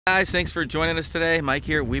Guys, thanks for joining us today. Mike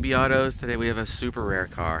here at Weeby Autos. Today we have a super rare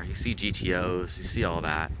car. You see GTOs, you see all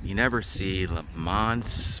that. You never see Lemans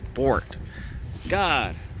Sport.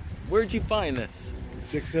 God, where'd you find this?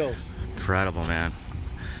 6 Hills. Incredible, man.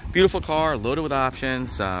 Beautiful car, loaded with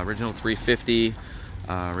options. Original 350,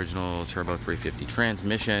 original turbo 350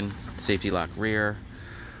 transmission, safety lock rear.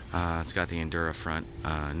 It's got the Endura front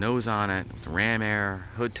nose on it, with the ram air,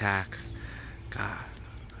 hood tack. God,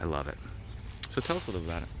 I love it. So tell us a little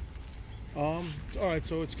about it. All right,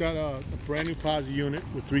 so it's got a brand new Posi unit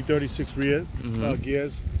with 336 rear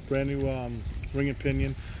gears, brand new ring and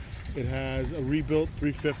pinion. It has a rebuilt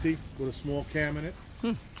 350 with a small cam in it.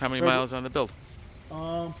 How many miles on the build?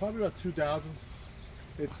 Probably about 2,000.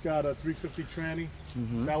 It's got a 350 tranny.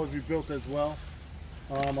 That was rebuilt as well.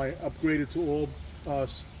 I upgraded to all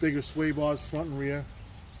bigger sway bars, front and rear.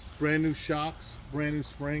 Brand new shocks, brand new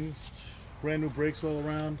springs. Brand new brakes all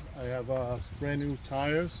around. I have brand new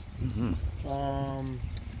tires.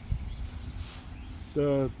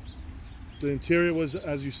 The interior was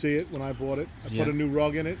as you see it when I bought it. I put a new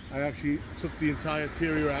rug in it. I actually took the entire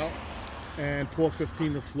interior out and poured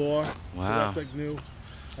 15 the floor. Wow. So that's like new.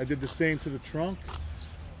 I did the same to the trunk,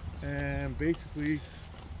 and basically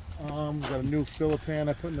got a new filler pan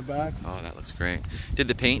I put in the back. Oh, that looks great. Did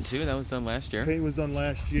the paint too? That was done last year. Paint was done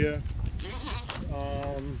last year.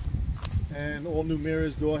 And all new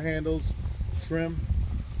mirrors, door handles, trim.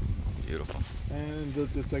 Beautiful. And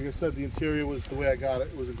like I said, the interior was the way I got it.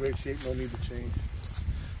 It was in great shape, no need to change.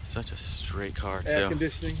 Such a straight car too. Air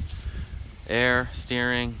conditioning. Air,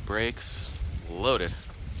 steering, brakes, it's loaded.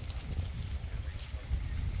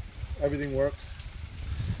 Everything works.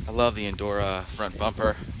 I love the Endura front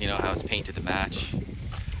bumper. You know how it's painted to match.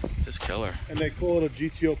 Just killer. And they call it a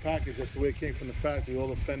GTO package. That's the way it came from the factory. All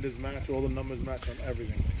the fenders match, all the numbers match on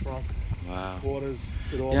everything. Trunk. Wow. Quarters,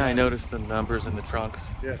 it all Yeah, I matches. noticed the numbers in the trunks,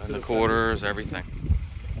 Yeah, and the quarters, everything.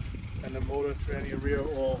 And the motor, tranny, and rear,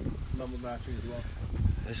 all number matching as well.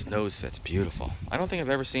 This nose fit's beautiful. I don't think I've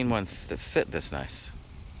ever seen one that fit this nice.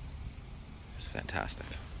 It's fantastic.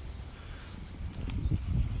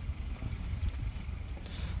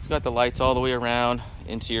 It's got the lights all the way around,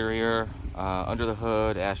 interior, under the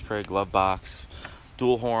hood, ashtray, glove box,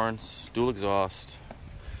 dual horns, dual exhaust,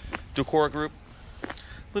 Decor Group.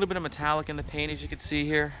 A little bit of metallic in the paint, as you can see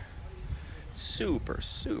here. Super,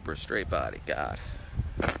 super straight body. God.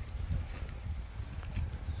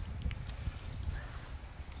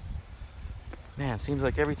 Man, seems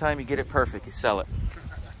like every time you get it perfect, you sell it.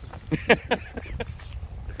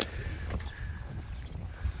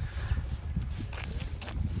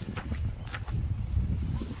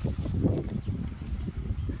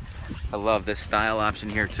 I love this style option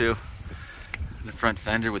here too. The front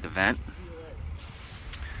fender with the vent.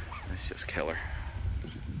 It's just killer.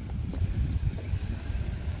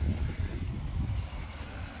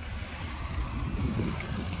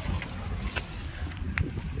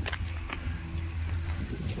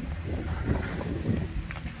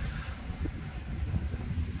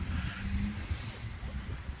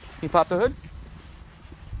 Can you pop the hood?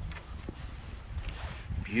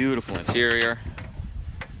 Beautiful interior.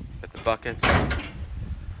 Got the buckets.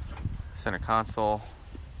 Center console.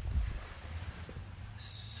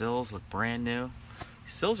 Sills look brand new.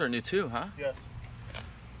 Sills are new too, huh? Yes.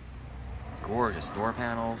 Gorgeous door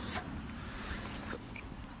panels.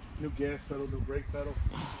 New gas pedal, new brake pedal.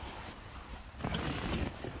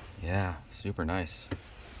 Yeah, super nice.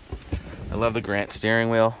 I love the Grant steering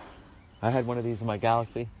wheel. I had one of these in my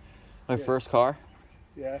Galaxy. My first car.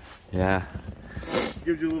 Yeah. Yeah.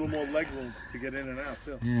 Gives you a little more leg room to get in and out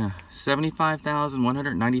too. Yeah.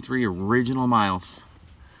 75,193 original miles.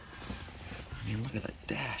 I mean, look at that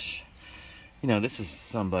dash. You know, this is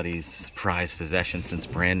somebody's prized possession since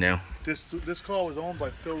brand new. This car was owned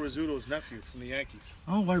by Phil Rizzuto's nephew from the Yankees.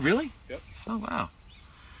 Oh, why, really? Yep. Oh, wow.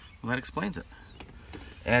 Well, that explains it.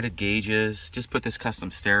 Added gauges. Just put this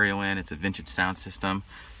custom stereo in. It's a vintage sound system.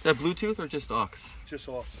 Is that Bluetooth or just aux? Just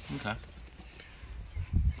off. Okay.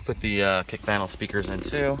 Put the kick panel speakers in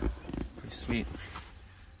too. Pretty sweet.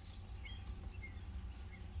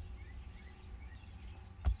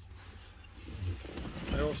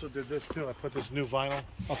 I also did this too. I put this new vinyl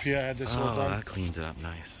up here. I had this all done. That cleans it up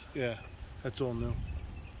nice. Yeah, that's all new.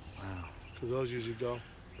 Wow. Because those usually go.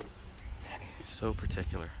 Man, he's so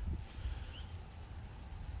particular.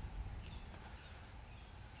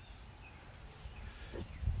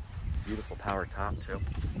 Beautiful power top too.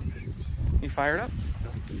 You fire it up?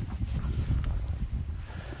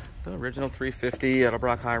 The original 350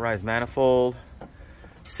 Edelbrock high-rise manifold.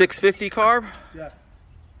 650 carb. Yeah.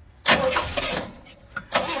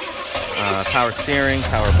 Power steering,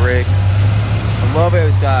 power brakes. I love it.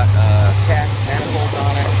 It's got Tach manifolds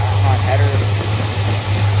on it, hot headers,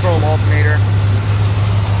 chrome alternator,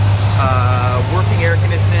 working air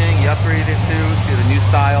conditioning. You upgraded it to the new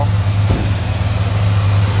style.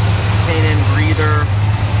 Paint-in breather,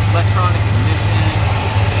 electronic ignition.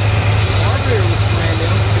 Carburetor was brand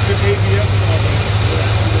new. It's an ABS carburetor.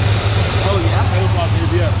 Oh yeah? Edelbrock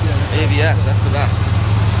ABS, yeah. ABS, that's the best.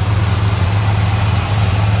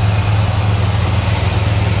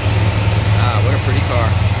 Ah, what a pretty car.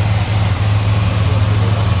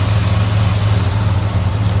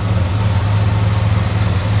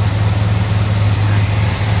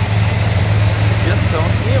 Just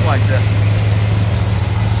don't see him like this.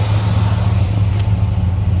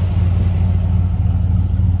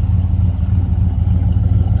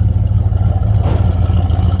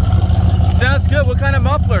 Sounds good. What kind of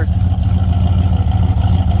mufflers?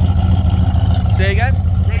 Say again?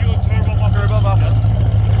 Regular turbo muffler. Turbo mufflers.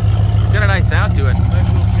 It's got a nice sound to it.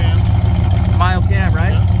 Nice little cam. Mild cam,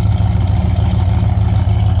 right? Yeah.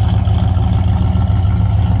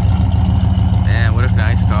 Man, what a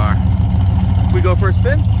nice car. Can we go for a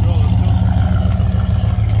spin? Sure, let's go.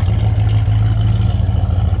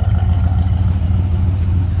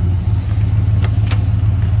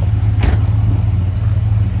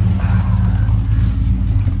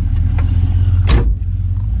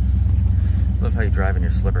 Love how you drive in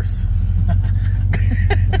your slippers.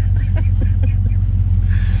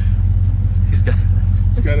 This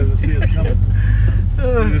guy doesn't see us coming. He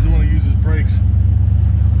doesn't want to use his brakes.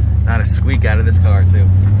 Not a squeak out of this car too.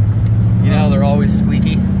 You know, they're always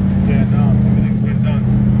squeaky. Yeah, no, everything's been done.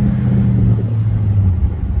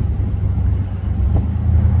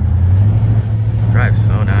 Drives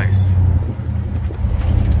so nice.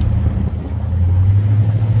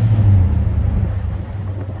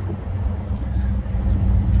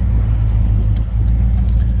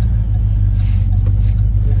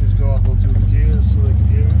 Just go through the gears so they can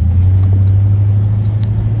hear it.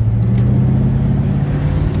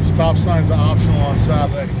 Stop signs are optional on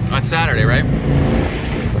Saturday. On Saturday, right?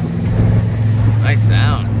 Nice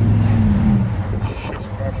sound. It's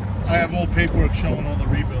perfect. I have all paperwork showing all the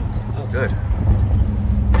rebuild. Oh, good.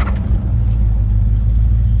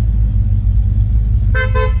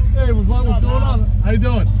 Hey, what's going on? How you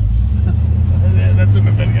doing? Yeah, that's in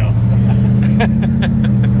the video.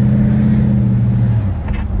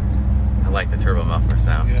 I like the turbo muffler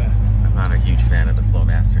sound. Yeah. I'm not a huge fan of the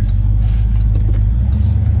Flowmasters.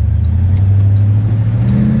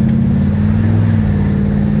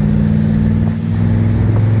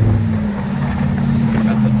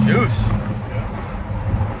 Got some juice.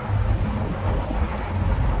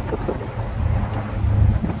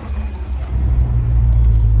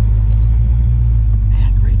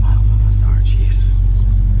 Man, great miles on this car. Jeez.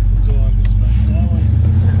 Go on this back that way because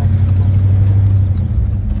it's a fucking bump.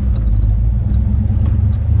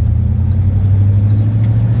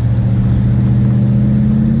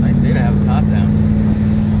 Nice day to have the top down.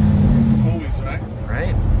 Always, right?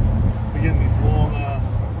 Right? We're getting these long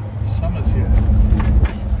summers here.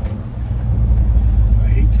 I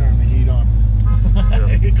hate turning the heat on.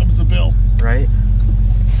 Here comes the bill. Right?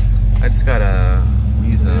 I just gotta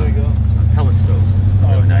use There we go. a pellet stove.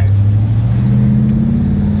 Oh, Really nice.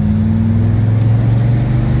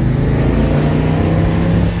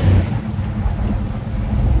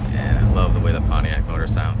 And I love the way the Pontiac motor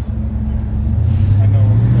sounds. I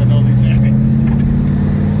know these areas.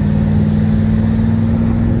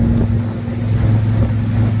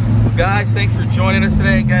 Guys, thanks for joining us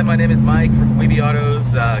today. Again, my name is Mike from Weeby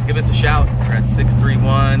Autos. Give us a shout. We're at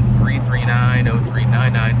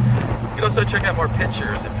 631-339-0399. You can also check out more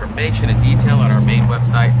pictures, information, and detail on our main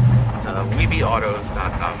website. It's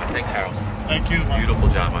weebyautos.com. Thanks, Harold. Thank you. Beautiful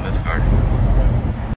job on this car. All right.